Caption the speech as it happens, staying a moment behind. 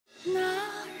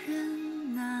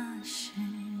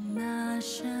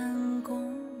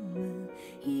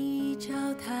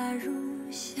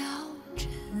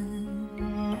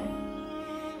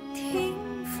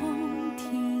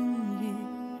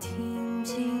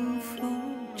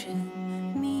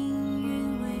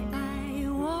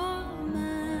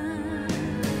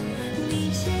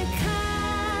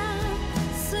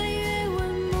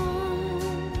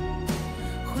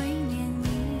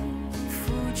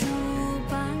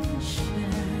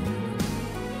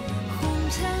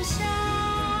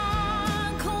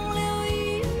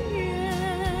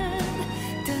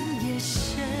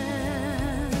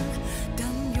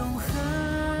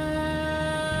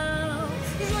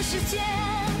间，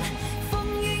风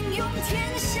云涌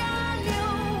天下流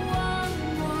亡，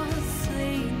我随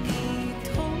你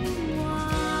同往。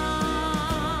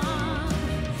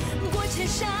过千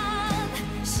山，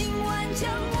行万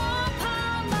江，我怕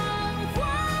满荒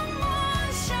漠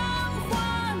上花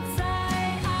在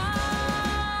岸。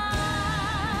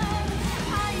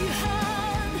爱与恨，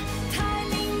太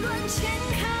凌乱，千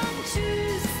看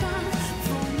聚散，风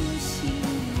行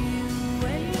云为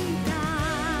淡。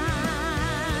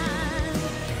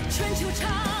春秋长，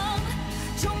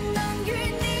终能与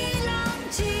你浪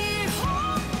迹红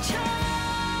尘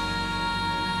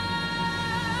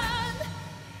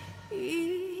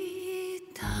一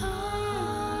趟。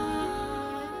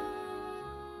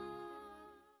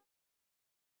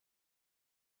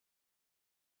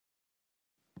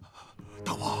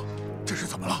大王，这是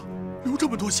怎么了？流这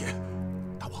么多血，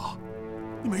大王，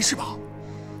你没事吧？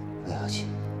不要紧，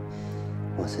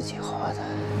我自己喝的。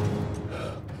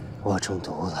我中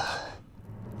毒了。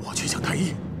我去请太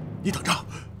医，你等着。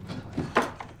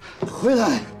回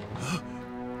来！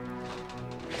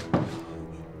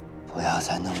不要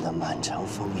再弄得满城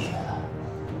风雨了。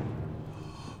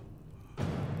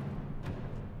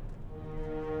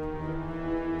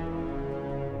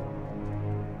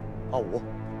阿武，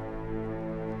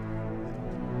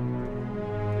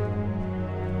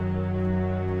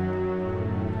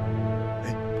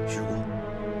哎，徐姑，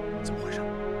怎么回事？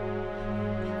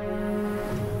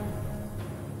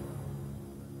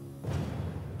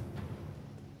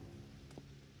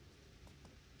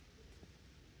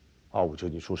阿武究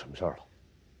竟出什么事儿了？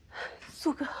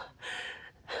苏哥，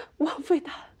王妃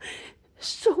她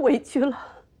受委屈了。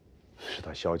是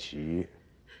他萧琪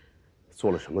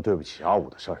做了什么对不起阿武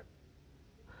的事儿？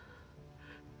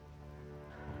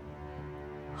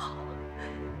好，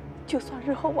就算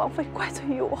日后王妃怪罪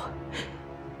于我，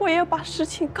我也要把实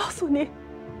情告诉你。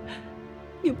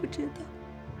你不知道，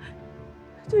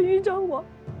这豫章王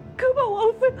可把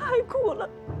王妃害苦了。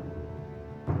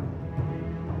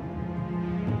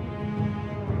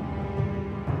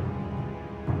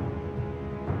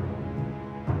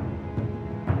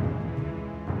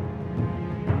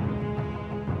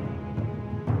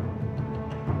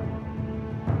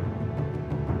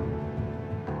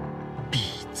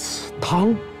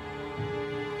汤，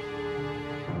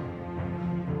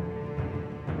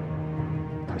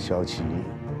他萧琪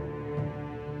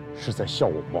是在笑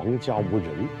我王家无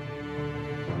人，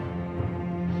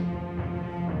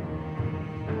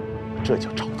这就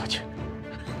找他去。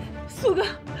苏哥，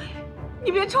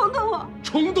你别冲动啊！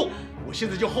冲动！我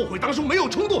现在就后悔当初没有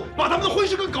冲动，把他们的婚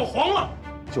事给搞黄了。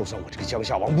就算我这个江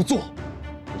夏王不做，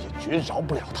我也绝饶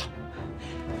不了他。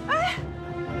哎，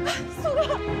苏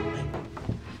哥。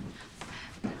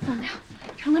娘娘，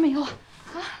成了没有啊？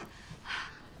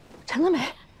成了没？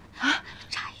啊，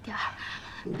差一点儿，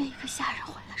被一个下人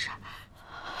毁了事儿。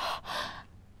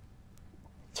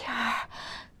倩儿，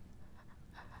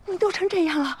你都成这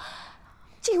样了，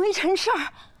竟没成事儿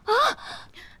啊？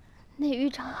那豫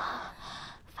章王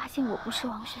发现我不是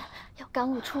王轩，要赶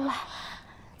我出来，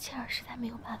倩儿实在没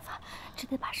有办法，只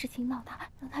得把事情闹大，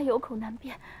让他有口难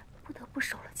辩，不得不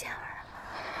收了倩儿。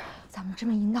咱们这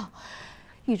么一闹，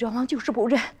豫章王就是不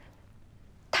认，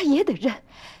他也得认。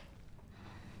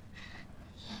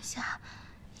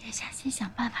眼下先想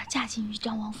办法嫁进豫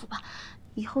章王府吧，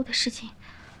以后的事情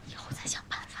以后再想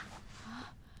办法。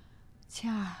啊，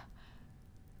倩儿，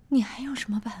你还有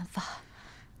什么办法？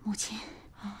母亲，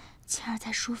倩儿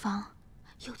在书房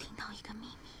又听到一个秘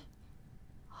密。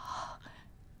哦，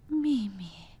秘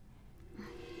密。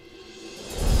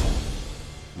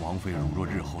王妃如若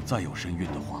日后再有身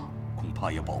孕的话，恐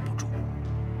怕也保不住。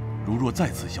如若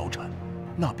再次小产，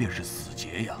那便是死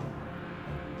结呀。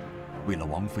为了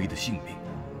王妃的性命，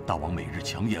大王每日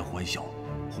强颜欢笑，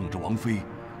哄着王妃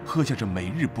喝下这每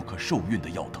日不可受孕的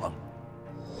药汤。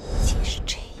竟是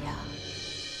这样。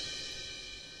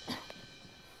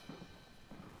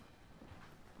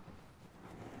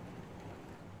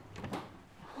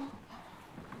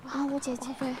阿武姐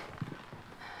姐，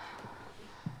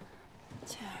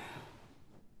倩儿，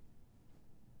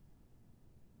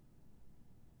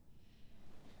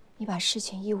你把事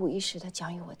情一五一十的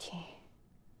讲与我听。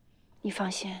你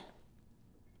放心，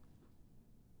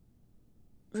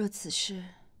若此事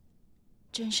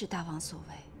真是大王所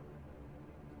为，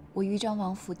我豫章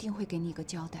王府定会给你一个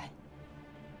交代。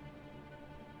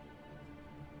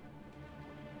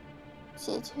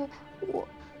姐姐，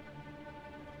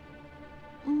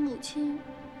母亲，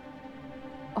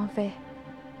王妃，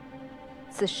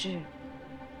此事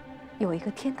有一个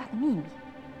天大的秘密，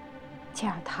且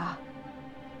让他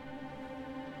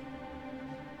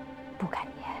不敢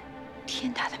言。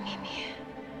天大的秘密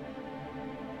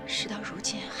事到如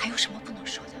今，还有什么不能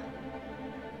说的？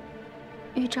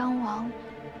豫章王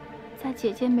在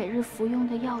姐姐每日服用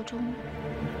的药中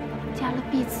加了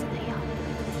避子的药，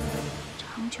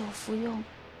长久服用，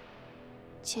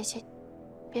姐姐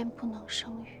便不能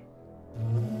生育。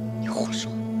你胡说！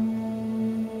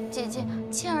姐姐，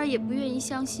倩儿也不愿意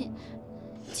相信，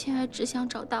倩儿只想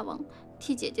找大王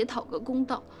替姐姐讨个公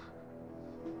道。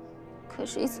可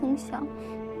谁曾想，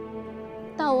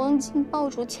大王竟抱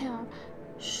住倩儿，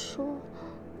说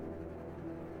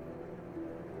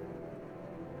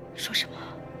什么？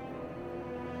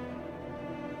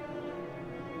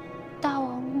大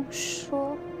王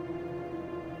说，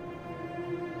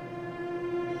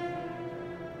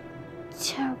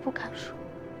倩儿不敢说。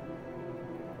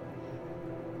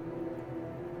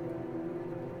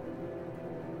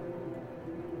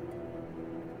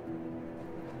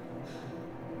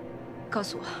告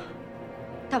诉我，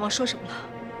大王说什么了？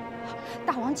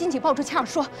大王紧紧抱住倩儿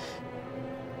说：“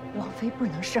王妃不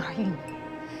能生儿育女，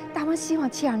大王希望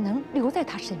倩儿能留在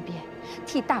他身边，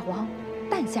替大王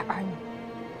诞下儿女，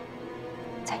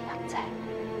再养在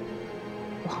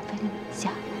王妃的门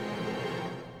下。”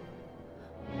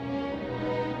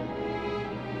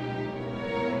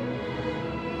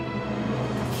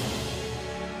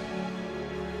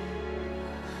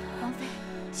王妃，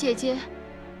姐姐，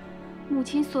母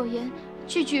亲所言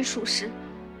句句属实。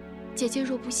姐姐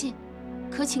若不信，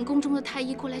可请宫中的太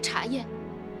医过来查验，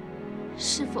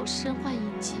是否身患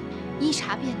隐疾，一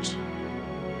查便知。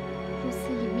如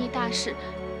此隐秘大事，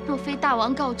若非大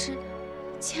王告知，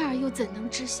倩儿又怎能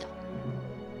知晓？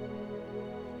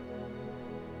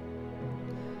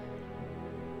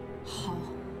好。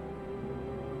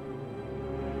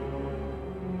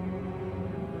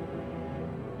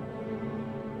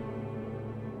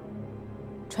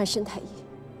传申太医。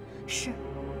是。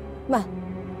慢。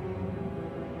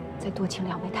再多请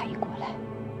2位太医过来，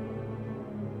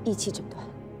一起诊断。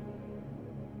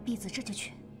婢子这就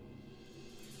去。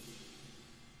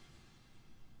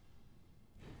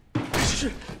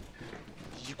是，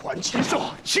衣冠禽兽，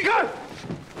起开！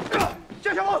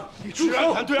夏小王，你居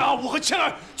然敢对阿武和倩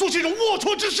儿做这种龌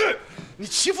龊之事！你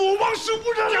欺负我王室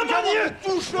无人了吗？你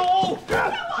住手！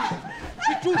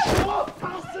你住手！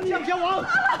打死你！夏小王，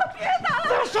别打了！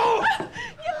放手！你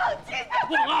冷静点！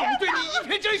王阿武对你一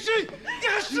片真心，你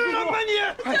还是人吗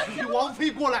你？快替王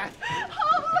妃过来！好，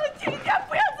冷静点，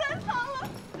不要再吵了。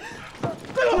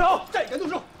住手！再敢动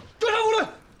手，抓他过来！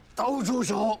都住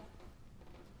手！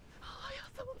哎呀，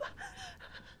怎么办？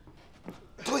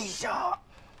退下！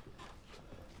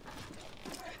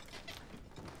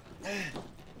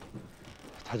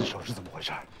他的手是怎么回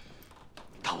事？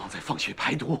大王在放血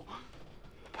排毒。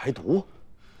排毒？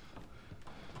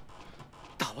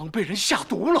大王被人下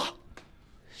毒了。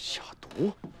下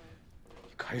毒？你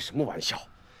开什么玩笑？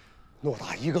偌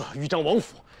大一个豫章王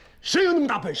府，谁有那么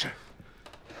大本事？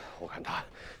我看他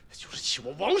就是欺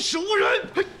我王室无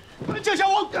人。江夏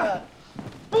王，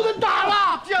不能打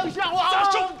了！江夏王，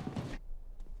撒手！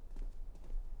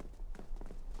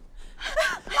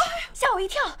吓我一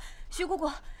跳！徐姑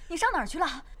姑，你上哪儿去了？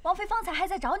王妃方才还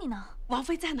在找你呢。王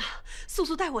妃在哪？速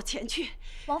速带我前去。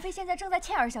王妃现在正在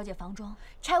倩儿小姐房中，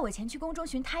差我前去宫中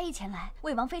寻太医前来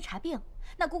为王妃查病。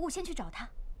那姑姑先去找她。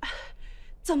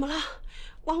怎么了？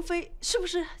王妃是不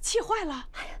是气坏了？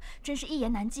哎呀，真是一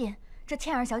言难尽。这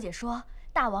倩儿小姐说，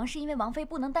大王是因为王妃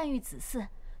不能诞育子嗣，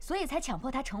所以才强迫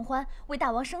她成欢，为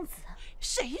大王生子。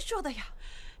谁说的呀？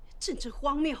真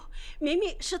荒谬！明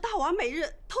明是大王每日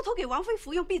偷偷给王妃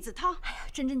服用避子汤。哎呀，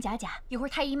真真假假，一会儿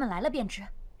太医们来了便知。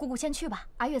姑姑先去吧，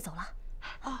阿月走了。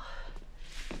哦，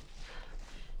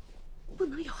不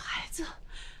能有孩子，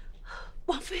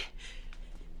王妃。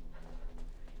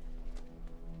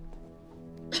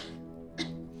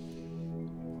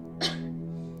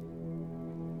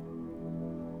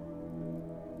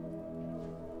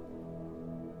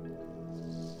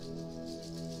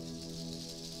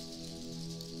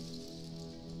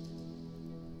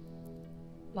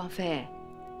王妃，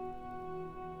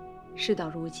事到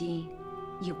如今，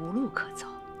已无路可走。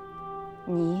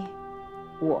你、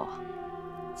我、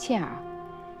倩儿，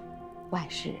万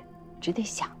事只得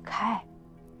想开，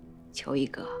求一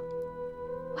个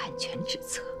万全之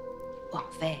策。王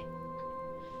妃，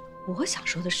我想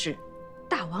说的是，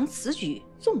大王此举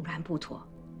纵然不妥，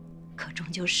可终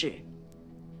究是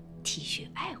体恤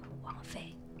爱护王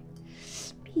妃。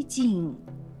毕竟，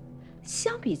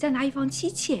相比在那一方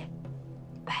妻妾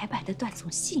白白的断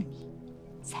送性命，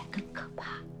才更可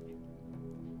怕。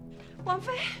王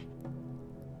妃，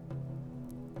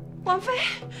王妃，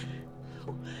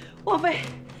王妃，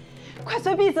快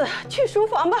随婢子去书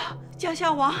房吧。江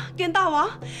夏王跟大王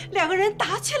2个人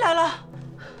打起来了。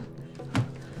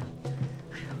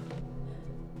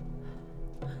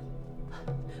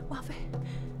王妃，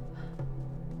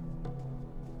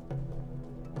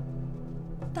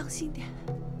当心点。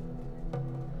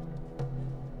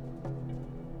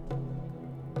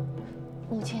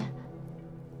母亲，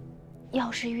要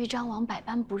是豫章王百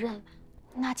般不认，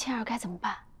那倩儿该怎么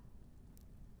办？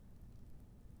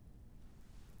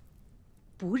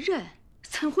不认，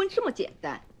怎会这么简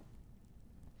单？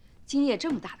今夜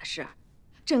这么大的事儿，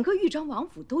整个豫章王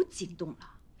府都惊动了，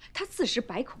他自是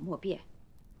百口莫辩。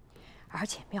而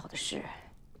且妙的是，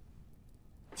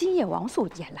今夜王素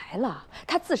也来了，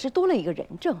他自是多了一个人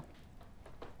证。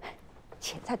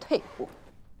且再退一步，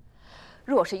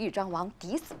若是豫章王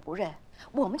抵死不认，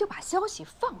我们就把消息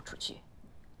放出去，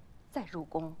再入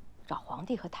宫找皇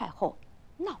帝和太后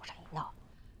闹上一闹。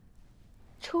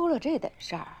出了这等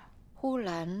事儿，呼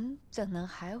兰怎能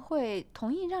还会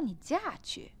同意让你嫁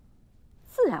去？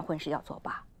自然婚事要作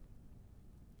罢。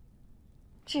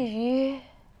至于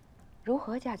如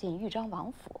何嫁进豫章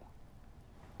王府，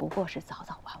不过是早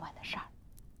早晚晚的事儿。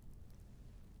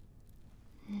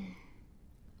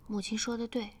母亲说的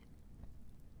对。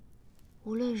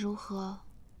无论如何，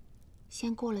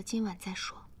先过了今晚再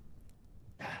说。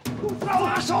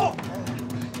撒手！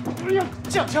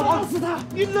将相王，死他！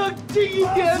你冷静一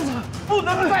点，不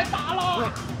能再打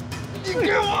了！你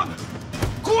给我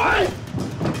滚！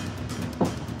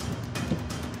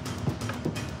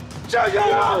将相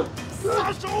王，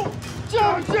撒手！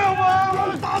将相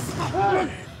王，打死他！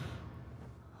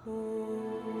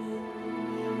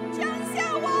将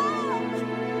相王，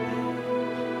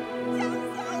将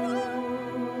相王，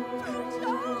住手！给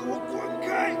我滚开！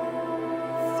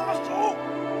撒手！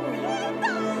别打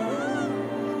了！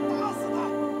打死他！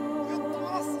我要打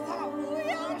死他！不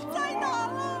要再打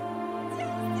了，将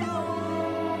相王。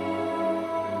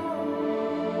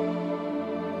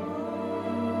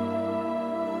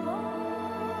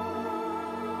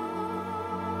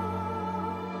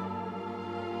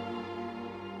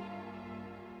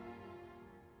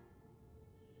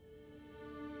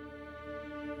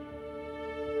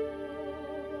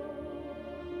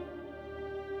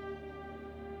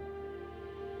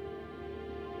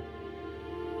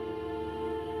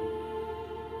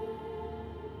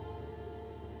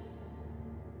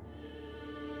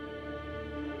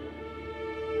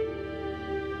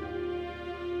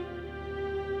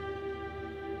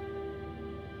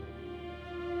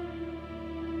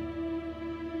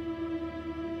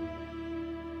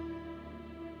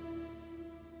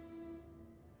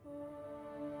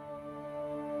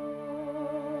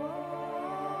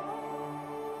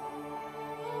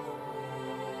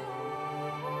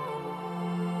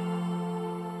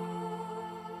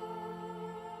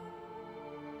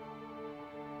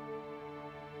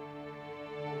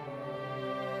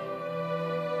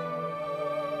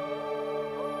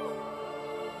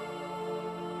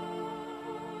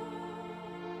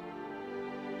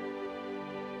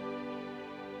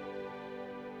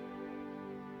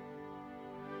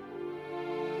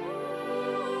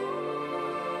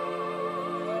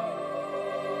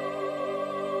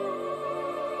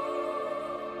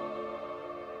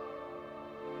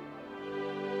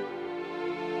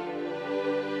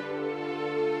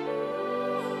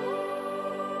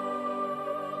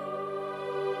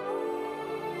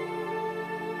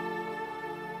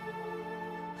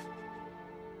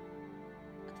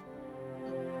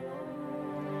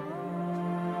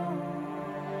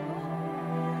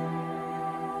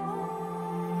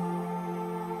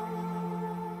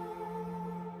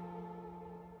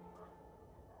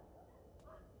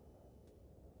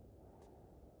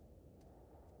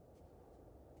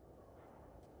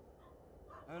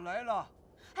来了，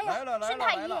哎呀，来了，申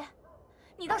太医，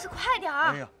你倒是快点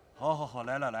儿！哎呀，好，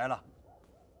来了。哎呀，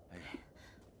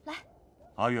来，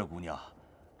阿月姑娘，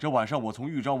这晚上我从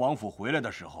豫章王府回来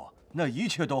的时候，那一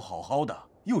切都好好的，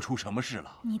又出什么事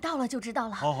了？你到了就知道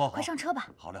了。好，快上车吧。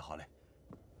好嘞。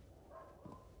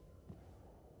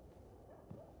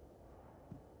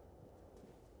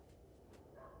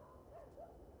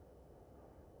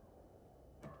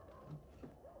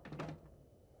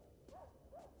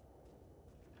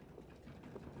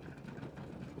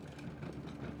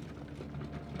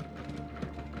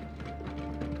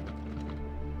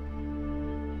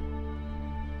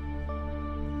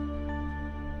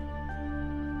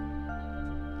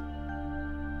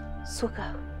苏哥，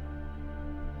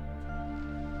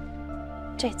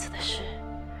这次的事，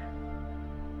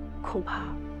恐怕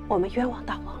我们冤枉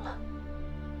大王了。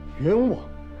冤枉？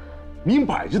明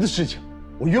摆着的事情，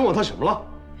我冤枉他什么了？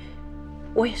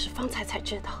我也是方才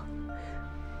知道，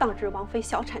当日王妃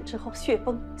小产之后血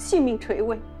崩，性命垂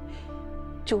危。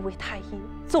诸位太医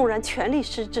纵然全力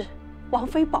施治，王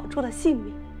妃保住了性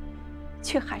命，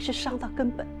却还是伤到根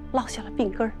本，落下了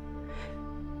病根儿。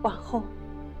往后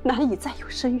难以再有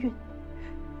身孕，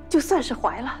就算是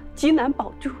怀了，极难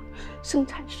保住，生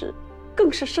产时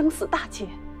更是生死大劫。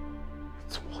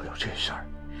怎么会有这事儿？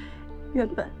原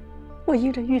本我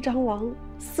因着豫章王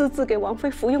私自给王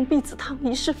妃服用避子汤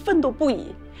一事愤怒不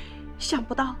已，想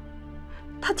不到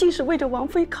他竟是为着王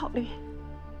妃考虑。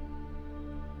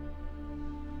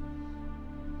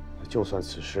就算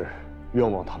此事冤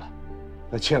枉他了，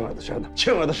那倩儿的事呢？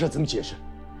倩儿的事怎么解释？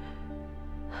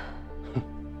哼，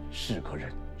是可忍，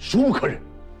孰不可忍？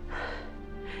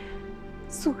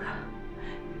素儿，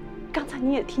刚才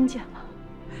你也听见了，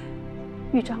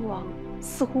豫章王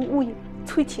似乎误饮了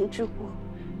催情之物。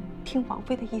听王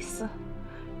妃的意思，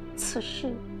此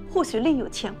事或许另有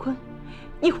乾坤，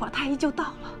一会儿太医就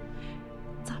到了，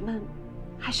咱们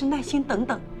还是耐心等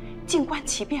等，静观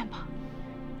其变吧。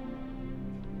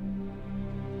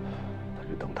那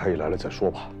就等太医来了再说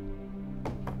吧。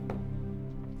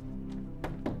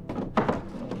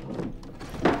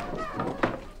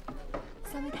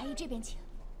三位太医这边请。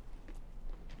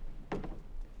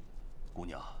姑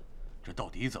娘，这到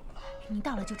底怎么了？你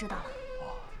到了就知道了。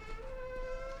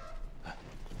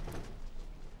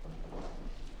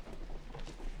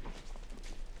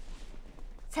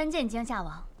参见江夏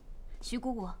王，徐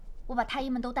姑姑，我把太医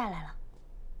们都带来了。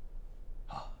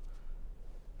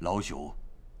老朽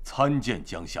参见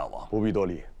江夏王。不必多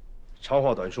礼，长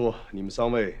话短说，你们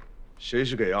三位谁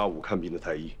是给阿武看病的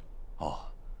太医？哦，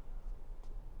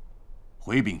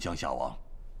回禀江夏王，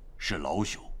是老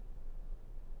朽。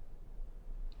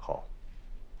好，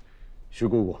徐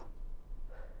姑姑，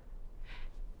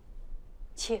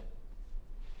请。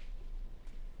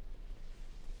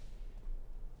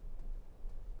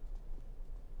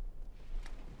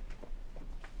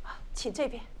请这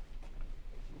边。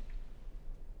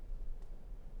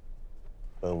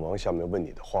本王下面问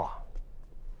你的话，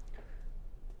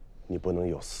你不能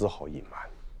有丝毫隐瞒。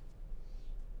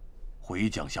回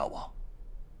江夏王，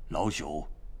老朽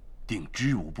定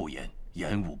知无不言，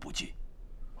言无不尽。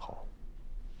好，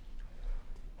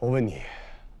我问你，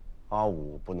阿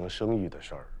武不能生育的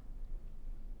事儿，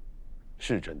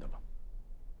是真的吗？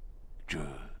这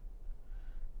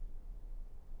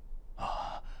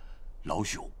老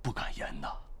朽不敢言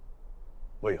呐。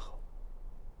为何？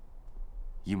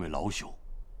因为老朽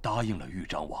答应了豫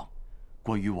章王，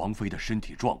关于王妃的身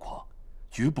体状况，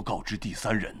绝不告知第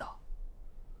三人呐。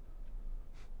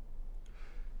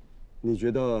你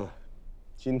觉得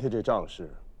今天这仗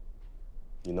势，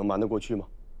你能瞒得过去吗？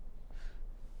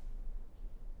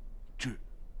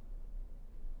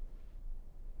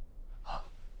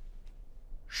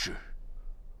是。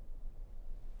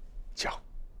讲。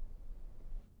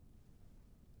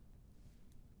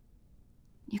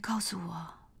你告诉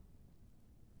我，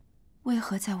为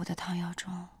何在我的汤药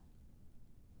中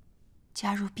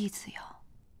加入避子药？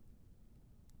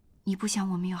你不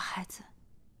想我们有孩子？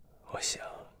我想，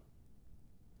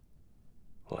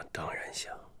我当然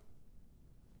想。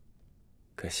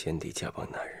可先帝驾崩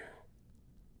那日，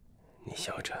你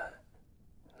小产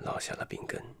落下了病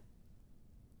根。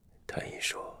太医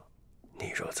说，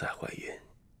你若再怀孕，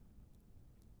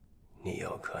你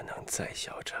有可能再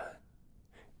小产。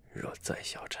若再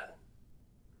小产，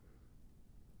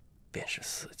便是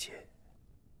死劫。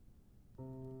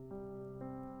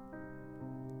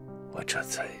我这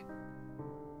才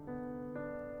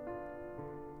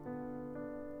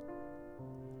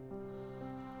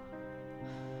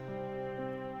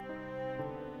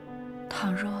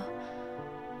倘若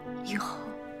以后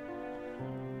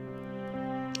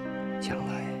将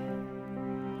来，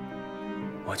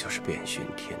我就是遍寻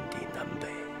天地南北，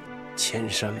千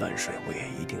山万水，我也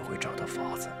一定会找到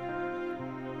法子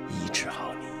医治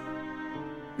好你。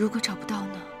如果找不到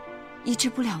呢？医治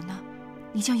不了呢？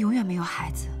你将永远没有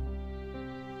孩子。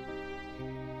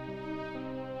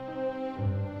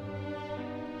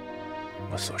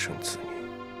我所生子女，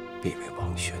必为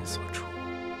王焏所出，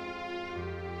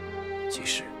即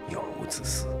是永无子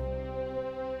嗣。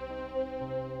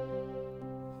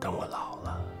等我老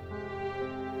了，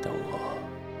等我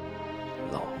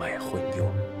老迈昏庸，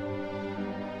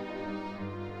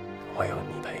我有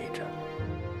你陪着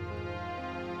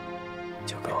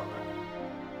就够了。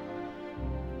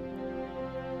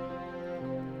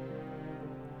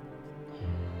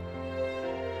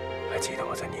还记得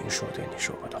我在宁朔对你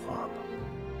说过的话吗？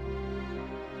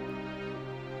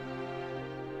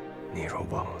你若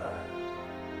忘了，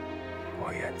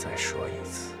我愿再说一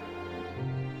次。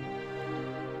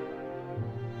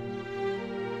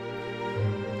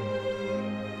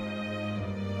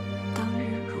当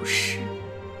日如是，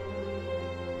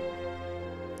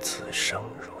此生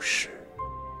如是。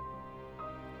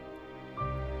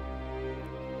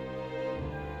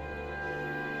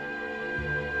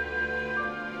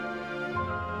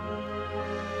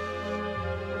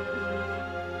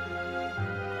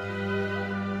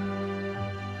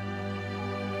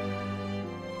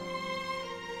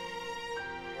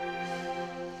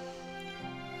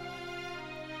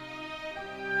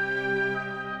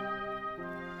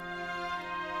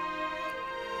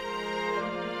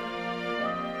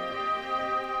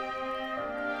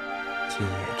今夜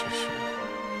之事，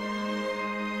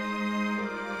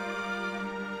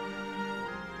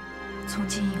从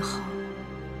今以后，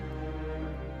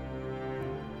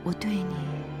我对你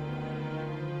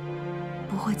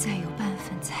不会再有半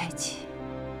分猜忌。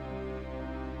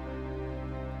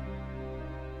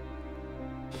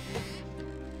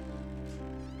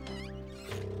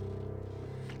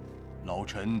老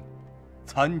臣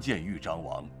参见豫章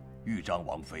王、豫章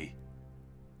王妃。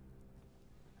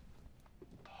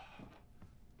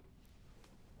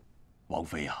王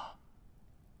妃啊，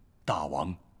大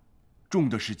王中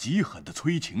的是极狠的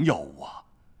催情药物啊，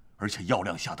而且药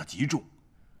量下得极重。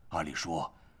按理说，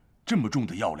这么重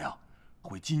的药量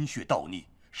会金血倒逆，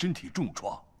身体重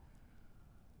创。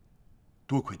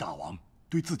多亏大王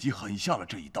对自己狠下了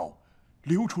这一刀，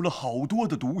流出了好多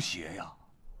的毒血呀。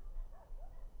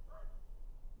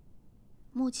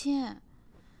母亲，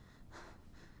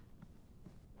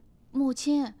母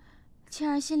亲，倩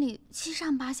儿心里七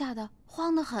上八下的，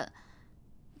慌得很。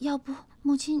要不，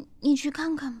母亲你去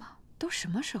看看吧。都什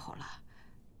么时候了，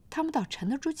他们倒沉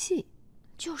得住气。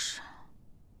就是。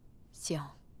行，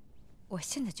我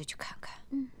现在就去看看。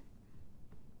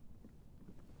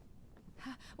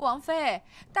王妃，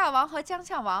大王和将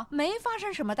相王没发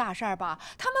生什么大事儿吧？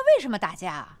他们为什么打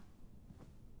架？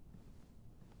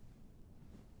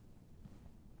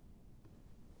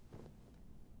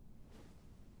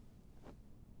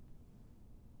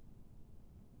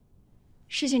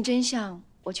事情真相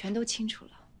我全都清楚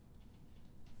了，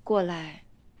过来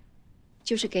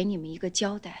就是给你们一个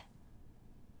交代。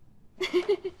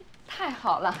太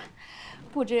好了，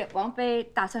不知王妃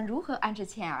打算如何安置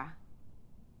倩儿啊？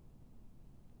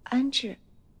安置？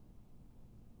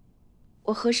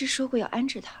我何时说过要安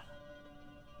置她了？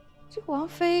这王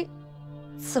妃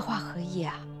此话何意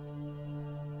啊？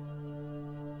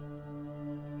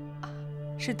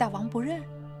是大王不认？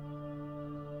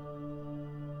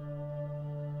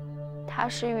他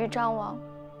是豫章王，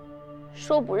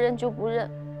说不认就不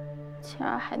认，倩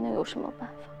儿还能有什么办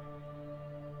法？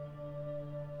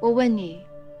我问你，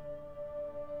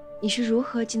你是如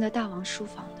何进到大王书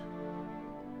房的？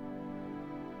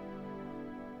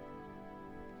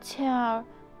倩儿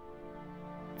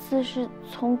自是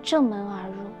从正门而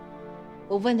入。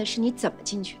我问的是你怎么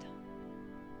进去的？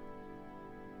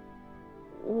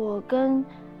我跟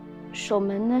守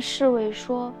门的侍卫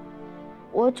说，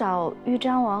我找豫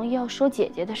章王要说姐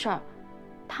姐的事儿，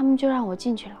他们就让我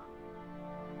进去了。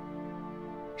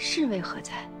侍卫何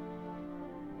在？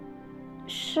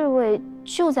侍卫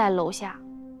就在楼下。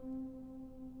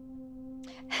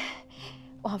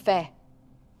王妃，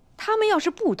他们要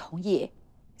是不同意，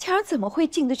倩儿怎么会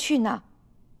进得去呢？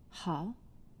好，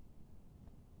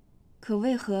可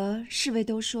为何侍卫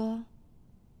都说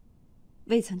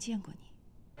未曾见过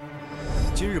你？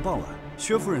今日傍晚，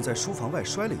薛夫人在书房外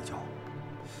摔了一跤，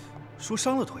说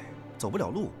伤了腿，走不了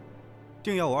路，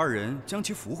定要我二人将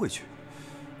其扶回去。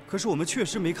可是我们确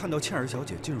实没看到倩儿小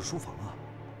姐进入书房啊。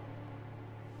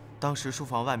当时书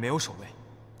房外没有守卫，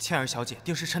倩儿小姐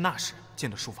定是趁那时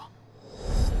进了书房。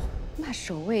那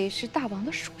守卫是大王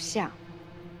的属下，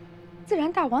自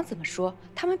然大王怎么说，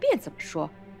他们便怎么说。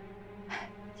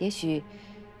也许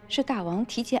是大王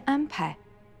提前安排，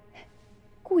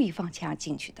故意放倩儿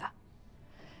进去的，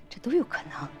这都有可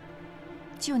能。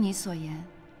就你所言，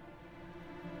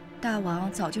大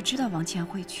王早就知道王倩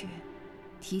会去，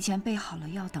提前备好了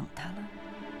药等她了。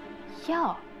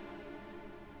药？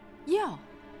药？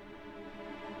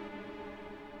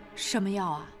什么药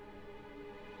啊？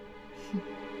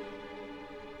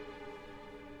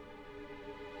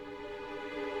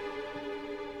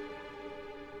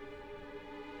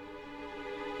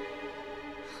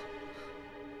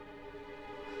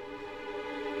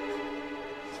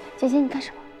姐姐，你干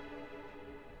什么？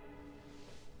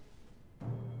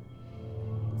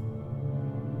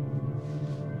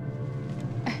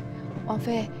哎，王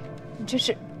妃，你这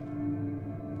是……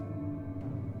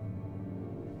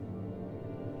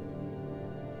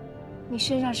你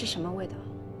身上是什么味道？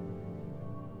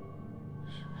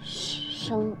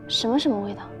什么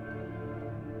味道？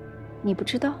你不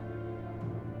知道？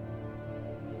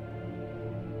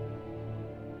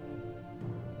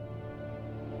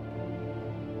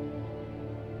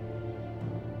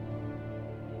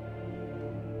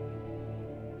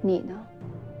你呢？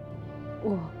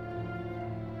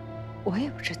我也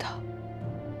不知道。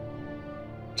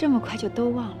这么快就都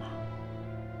忘了？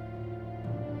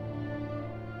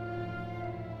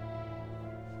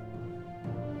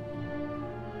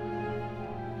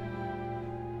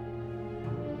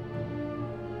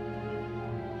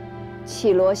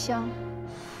绮罗香。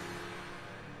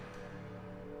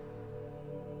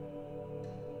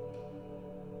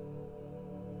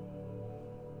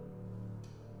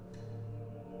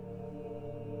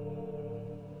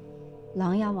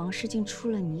琅琊王氏竟出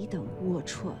了你等龌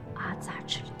龊阿杂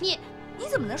之你徒。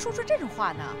怎么能说出这种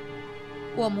话呢？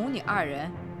我母女二人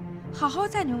好好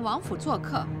在你们王府做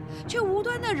客，却无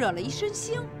端的惹了一身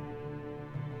腥。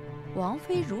王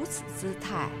妃如此姿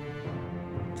态，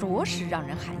着实让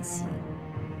人寒心。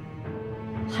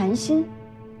寒心？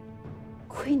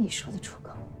亏你说得出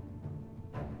口。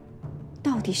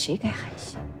到底谁该寒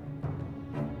心？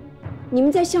你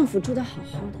们在相府住得好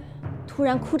好的，突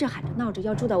然哭着喊着闹着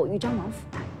要住到我豫章王府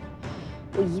来，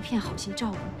我一片好心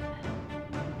照顾你们，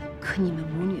可你们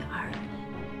母女二人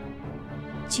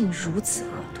竟如此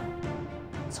恶毒，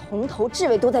从头至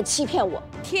尾都在欺骗我。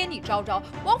天理昭昭，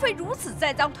王妃如此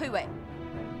栽赃推诿，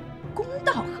公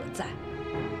道何在？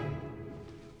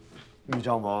豫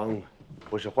章王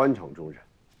不是欢场中人，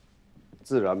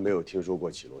自然没有听说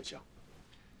过绮罗巷，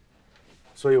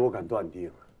所以我敢断定，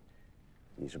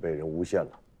你是被人诬陷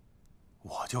了。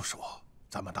我就说，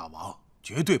咱们大王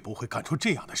绝对不会干出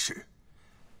这样的事。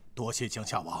多谢江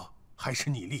夏王，还是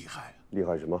你厉害。厉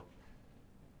害什么？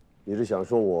你是想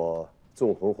说我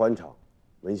纵横欢场，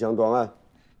闻香断案？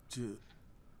这……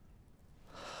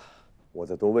我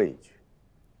再多问一句，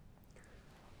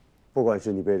不管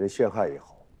是你被人陷害也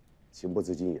好，情不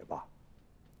自禁也罢，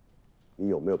你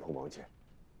有没有碰王钱？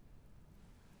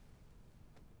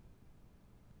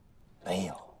没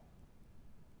有。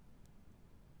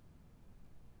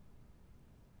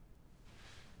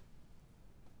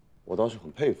我倒是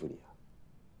很佩服你啊，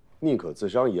宁可自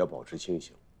伤也要保持清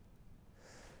醒。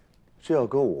这要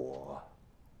搁我，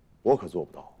我可做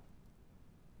不到。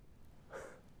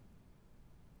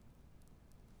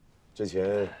之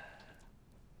前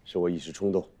是我一时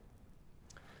冲动，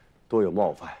多有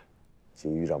冒犯，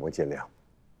请豫章王见谅。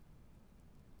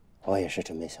我也是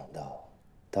真没想到，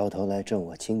到头来证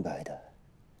我清白的，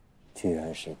居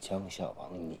然是江夏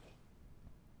王你。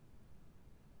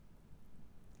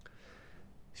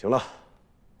行了，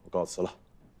我告辞了。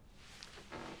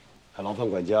还劳烦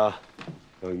管家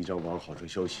让豫章王好生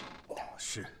休息。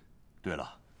是。对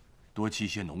了，多沏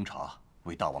些浓茶，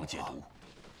为大王解毒。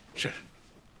是。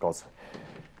告辞。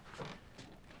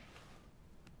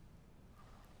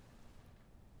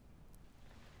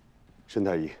申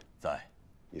太医在，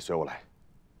你随我来。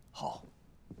好，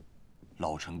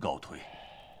老臣告退。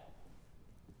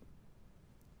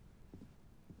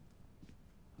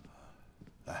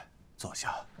来，坐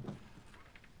下。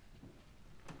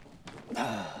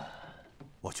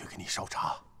我去给你烧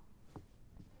茶。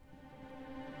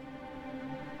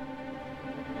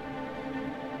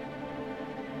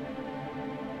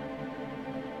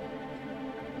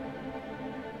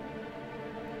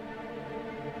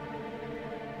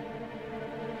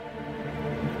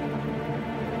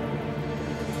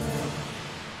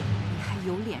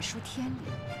有脸说天理，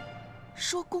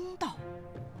说公道，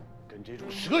跟这种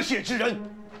蛇蝎之人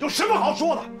有什么好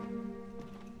说的？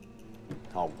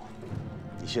阿武，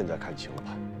你现在看清了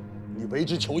吧？你为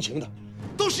之求情的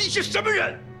都是一些什么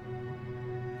人？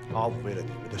阿武为了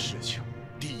你们的事情，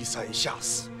低三下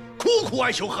四，苦苦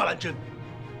哀求贺兰珍。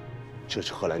这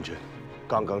是贺兰珍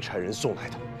刚刚差人送来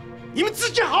的，你们自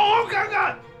己好好看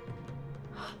看。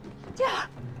这样。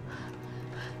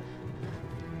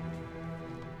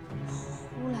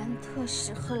呼兰特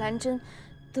使贺兰珍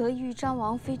得豫章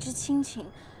王妃之亲情，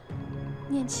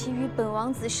念其与本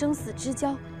王子生死之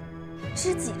交，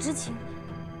知己之情，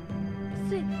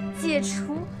遂解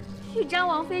除豫章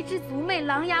王妃之族妹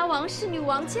琅琊王氏女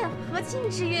王倩和亲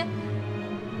之约，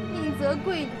应则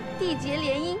贵女缔结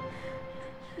联姻，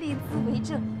立子为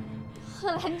证。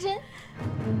贺兰珍，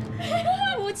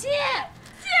母亲，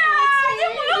姐，你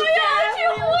不要冤去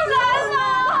呼兰了，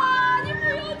你不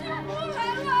要去呼兰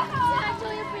了。终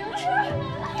于不用说了，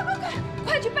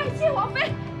快去拜谢王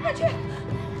妃，快去！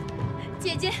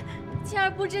姐姐，倩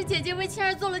儿不知姐姐为倩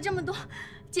儿做了这么多，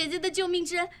姐姐的救命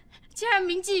之恩，倩儿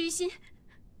铭记于心。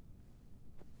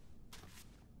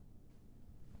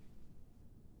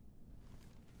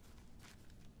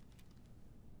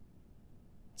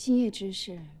今夜之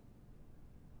事，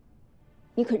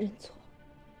你可认错？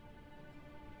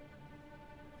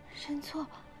认错？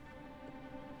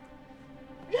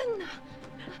认呐！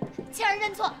倩儿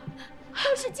认错，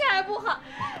都是倩儿不好。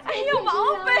哎呀，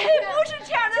王妃，不是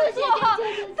倩儿的错，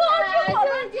都是我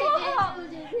的错。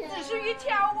此事与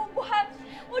倩儿无关，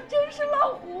我真是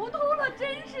老糊涂了，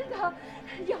真是的。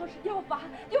要是要罚，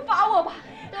就罚我吧，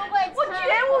我绝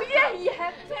无怨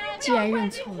言。既然认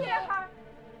错了，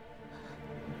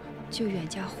就远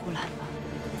嫁呼兰吧。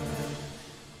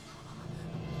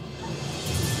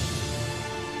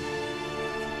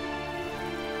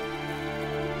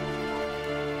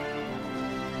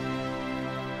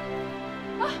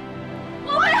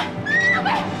王妃，王妃，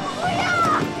不要！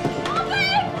王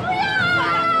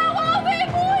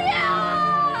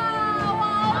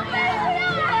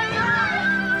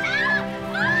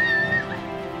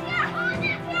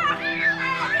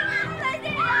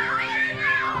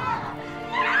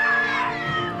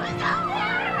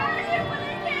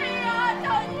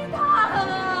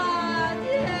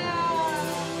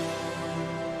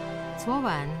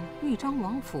章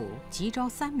王府急招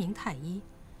3名太医，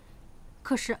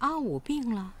可是阿武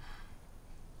病了。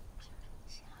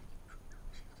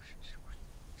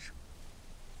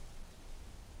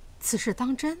此事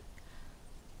当真？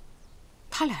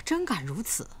他俩真敢如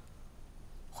此？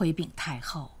回禀太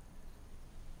后，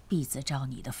婢子照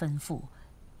你的吩咐，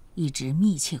一直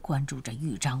密切关注着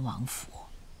豫章王府。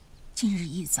今日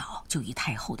一早就以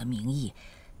太后的名义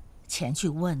前去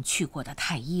问去过的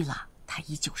太医了，太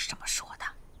医就是这么说的。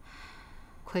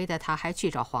亏得他还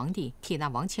去找皇帝替那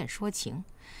王倩说情，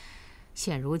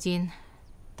现如今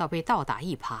倒被倒打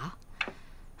一耙，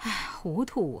唉，糊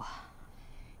涂啊！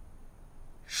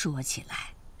说起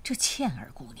来，这倩儿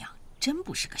姑娘真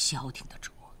不是个消停的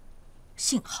主，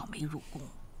幸好没入宫。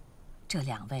这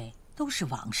2位都是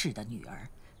王氏的女儿，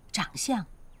长相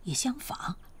也相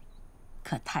仿，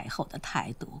可太后的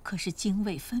态度可是泾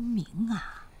渭分明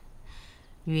啊。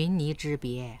云泥之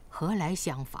别，何来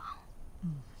相仿？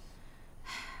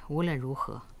无论如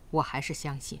何，我还是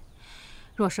相信，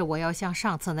若是我要像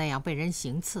上次那样被人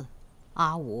行刺，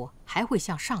阿武还会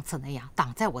像上次那样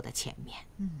挡在我的前面。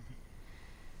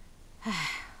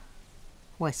唉，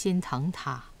我心疼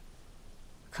他，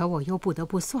可我又不得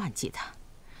不算计他，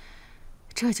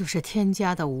这就是天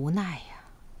家的无奈呀。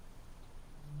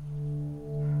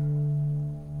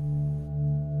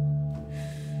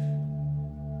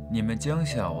你们江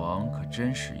夏王可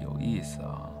真是有意思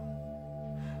啊！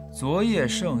昨夜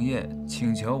盛宴，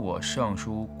请求我上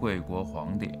书贵国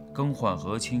皇帝更换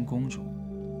和亲公主，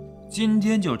今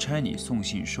天就差你送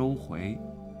信收回。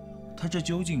他这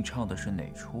究竟唱的是哪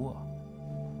出啊？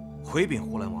回禀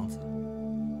呼兰王子，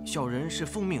小人是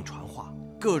奉命传话，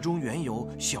个中缘由，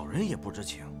小人也不知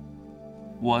情。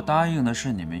我答应的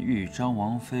是你们豫章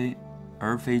王妃，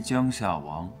而非江夏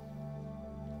王。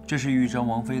这是豫章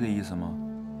王妃的意思吗？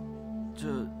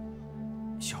这，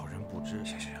小人不知。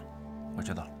行，我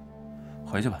知道了，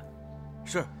回去吧。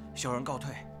是，小人告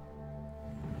退。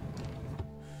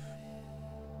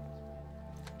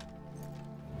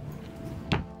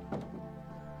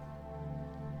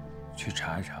去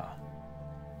查一查，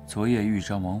昨夜豫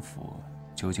章王府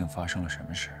究竟发生了什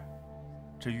么事？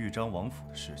这豫章王府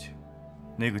的事情，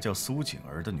那个叫苏景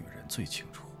儿的女人最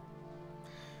清楚。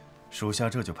属下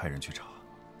这就派人去查。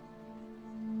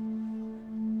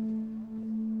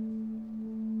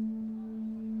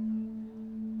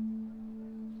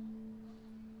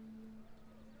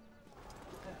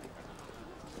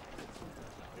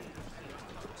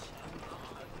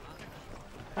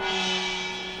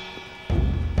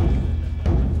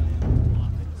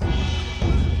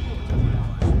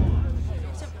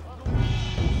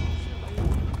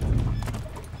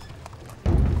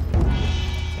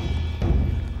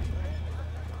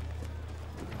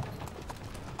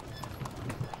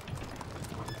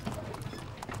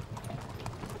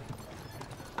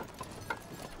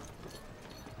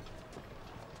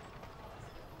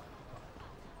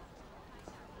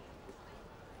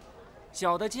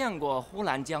小的见过呼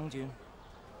兰将军。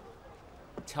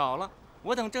巧了，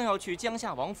我等正要去江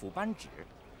夏王府颁旨，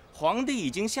皇帝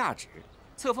已经下旨，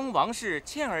册封王氏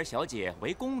倩儿小姐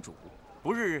为公主，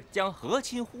不日将和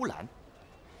亲呼兰。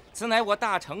此乃我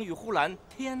大成与呼兰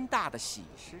天大的喜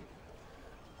事。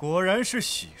果然是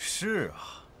喜事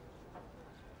啊！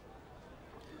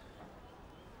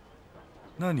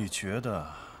那你觉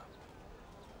得，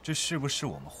这是不是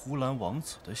我们呼兰王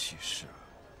子的喜事？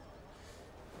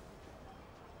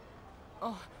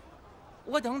哦，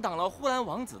我等挡了呼兰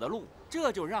王子的路，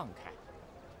这就让开，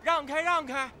让开，让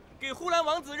开，给呼兰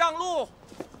王子让路。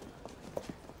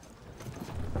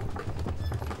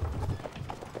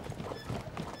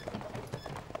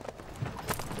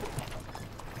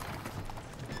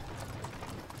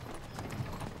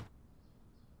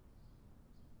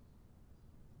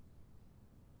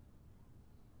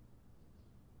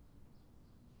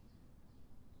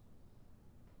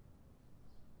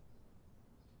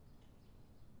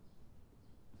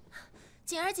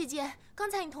景儿姐姐，刚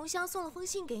才你同乡送了封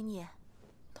信给你。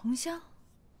同乡？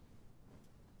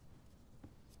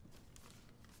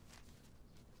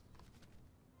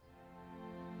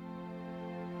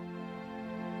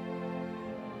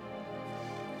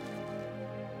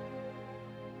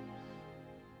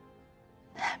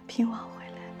平王回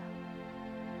来了，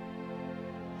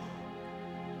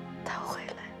他回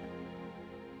来了。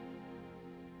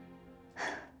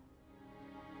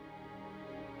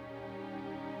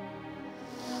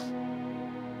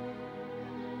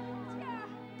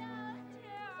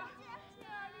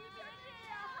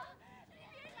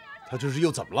他这是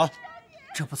又怎么了？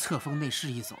这不册封内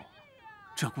侍一走，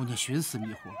这姑娘寻死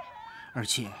觅活，而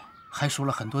且还说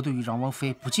了很多对豫章王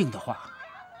妃不敬的话。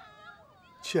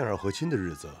倩儿和亲的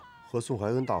日子，和宋怀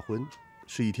恩大婚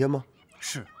是一天吗？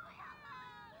是。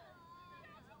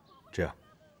这样，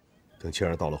等倩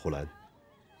儿到了呼兰，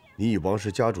你以王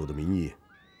氏家主的名义，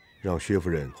让薛夫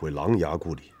人回琅琊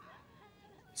故里，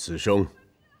此生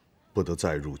不得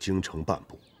再入京城半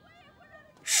步。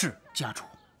是，家主。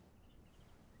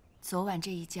昨晚这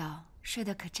一觉睡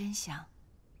得可真香，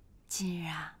今日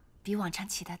啊，比往常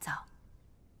起得早，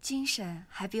精神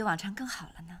还比往常更好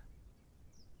了呢。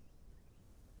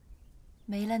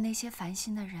没了那些烦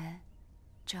心的人，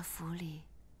这府里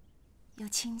又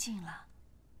清静了。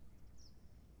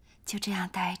就这样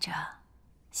待着，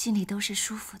心里都是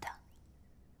舒服的。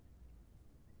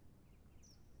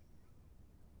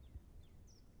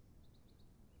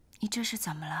你这是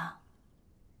怎么了？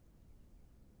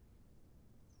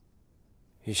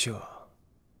玉秀，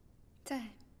在。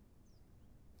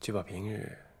去把平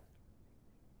日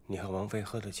你和王妃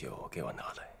喝的酒给我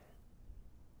拿来。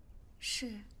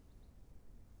是。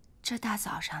这大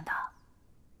早上的，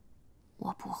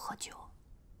我不喝酒。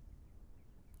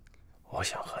我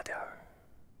想喝点儿。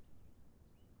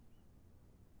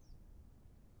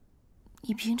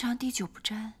你平常滴酒不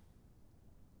沾，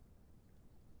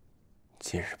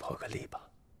今日破个例吧。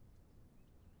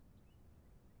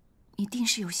你定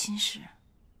是有心事。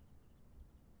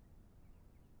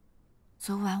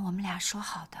昨晚我们俩说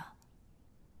好的，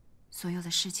所有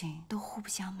的事情都互不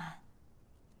相瞒。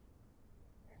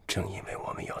正因为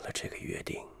我们有了这个约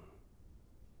定，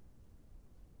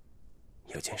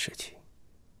有件事情，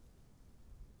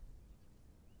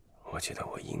我觉得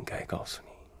我应该告诉你。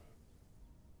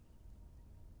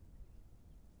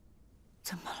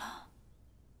怎么了？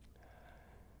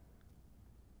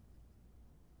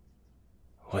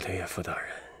我的岳父大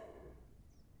人，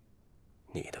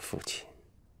你的父亲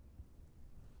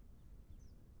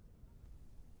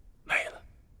没了。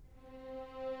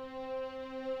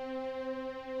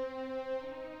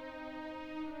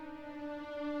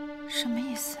什么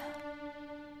意思？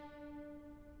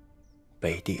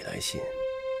北地来信，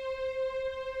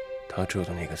他住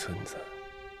的那个村子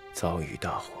遭遇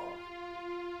大火，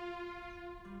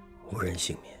无人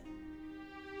幸免。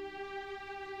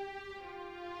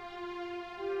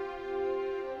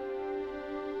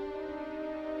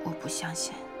我不相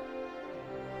信。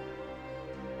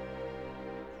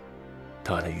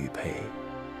他的玉佩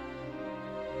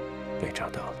被找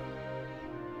到了，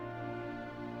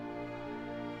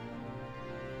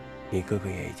你哥哥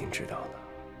也已经知道了，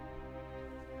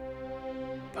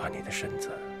怕你的身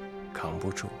子扛不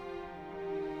住，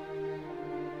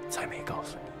才没告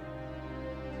诉你。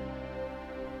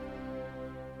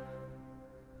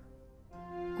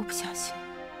我不相信，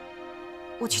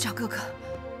我去找哥哥。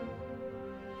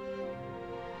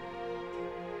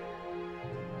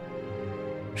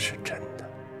是真的。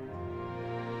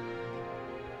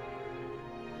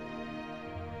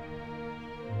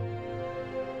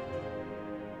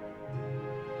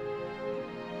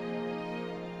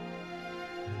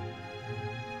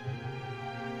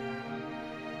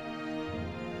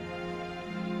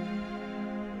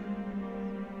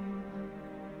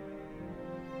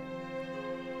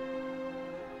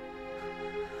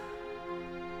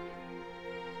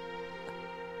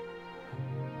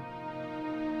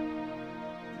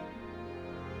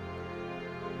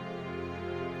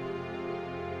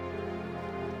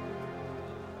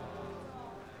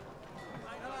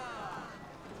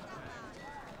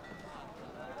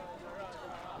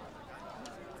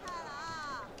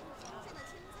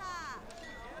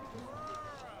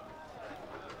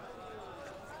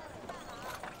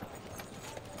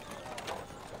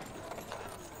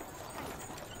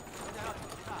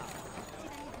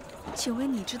请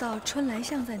问你知道春来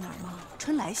巷在哪儿吗？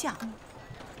春来巷，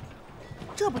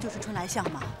这不就是春来巷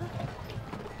吗？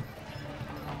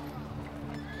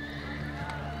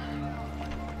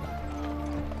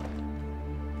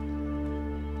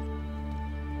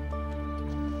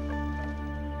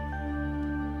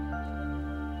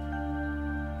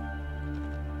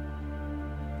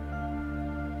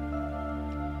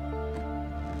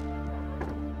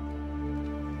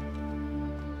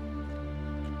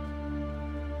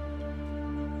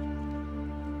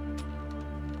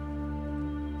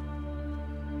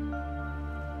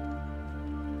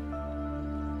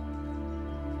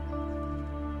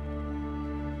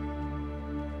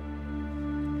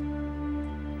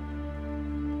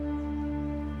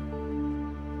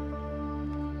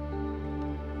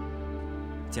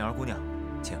锦儿姑娘，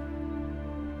请。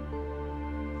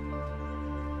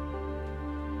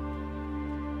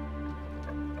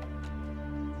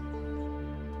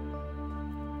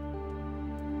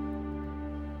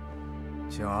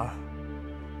景儿，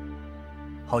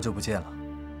好久不见了。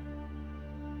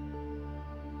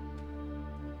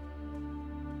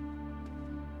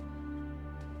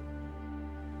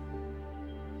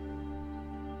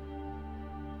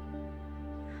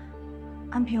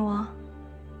安平王，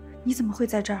你怎么会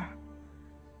在这儿？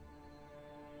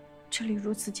这里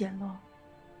如此简陋，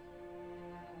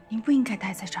您不应该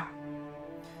待在这儿。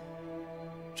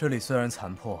这里虽然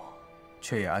残破，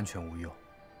却也安全无忧。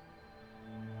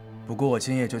不过我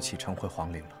今夜就启程回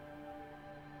皇陵了。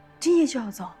今夜就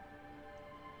要走？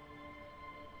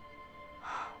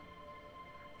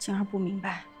景儿不明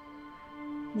白，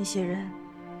那些人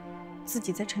自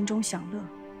己在城中享乐，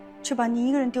却把您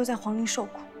一个人丢在皇陵受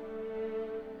苦。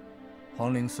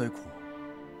皇陵虽苦，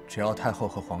只要太后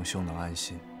和皇兄能安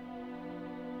心，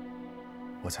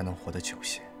我才能活得久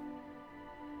些。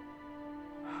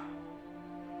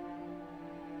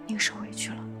您受委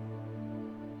屈了。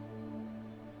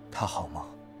他好吗？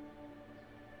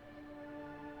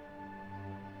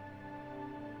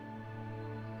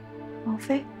王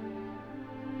妃。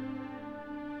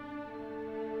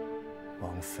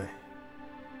王妃。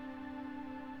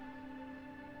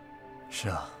是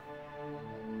啊，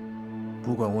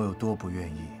不管我有多不愿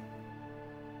意，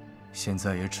现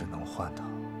在也只能换她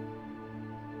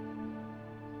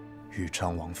豫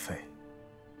章王妃。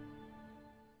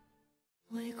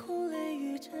唯恐泪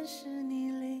雨沾湿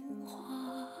你菱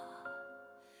花，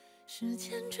时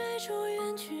间追逐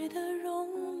远去的戎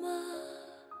马。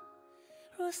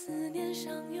若思念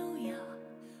尚优雅，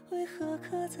为何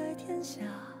刻在天下？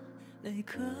泪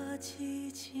可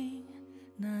凄清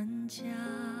难夹。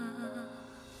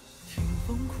听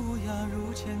风哭哑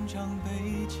如千丈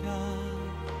悲家，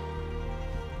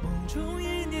梦中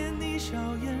一念你笑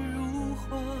颜如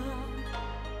花。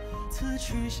此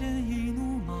去现一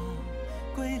怒马，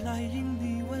归来因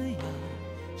你文雅，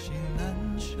心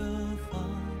难舍放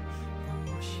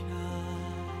不下。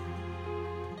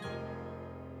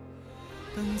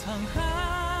等沧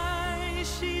海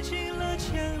洗尽了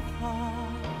铅华，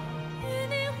与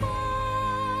你花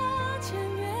前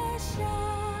月下。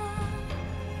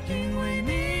因为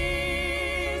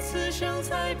你，此生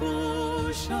才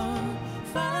不剩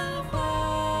繁华。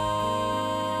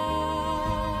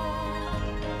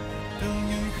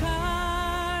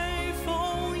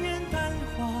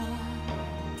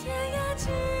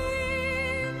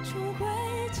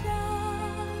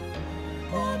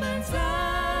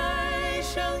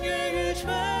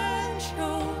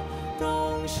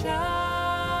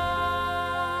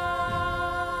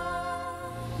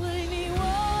为你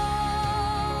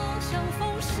望相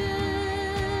逢时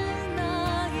那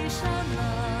一刹那，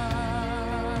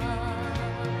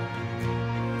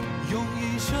用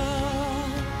一生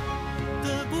的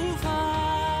步伐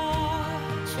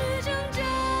去挣扎，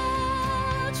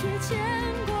去牵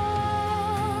挂，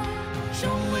终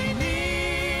为你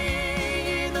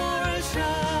一诺而舍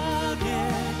别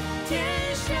天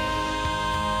下。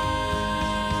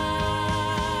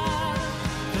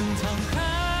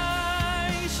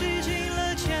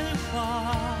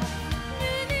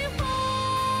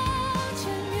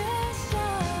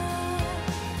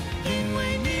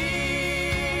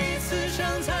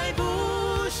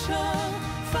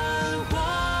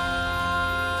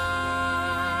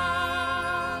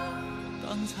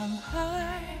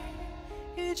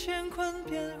乾坤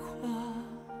变化，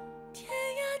天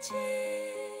涯尽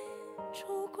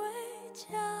处归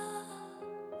家。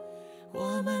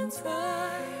我们在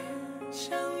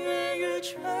相约于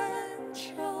春。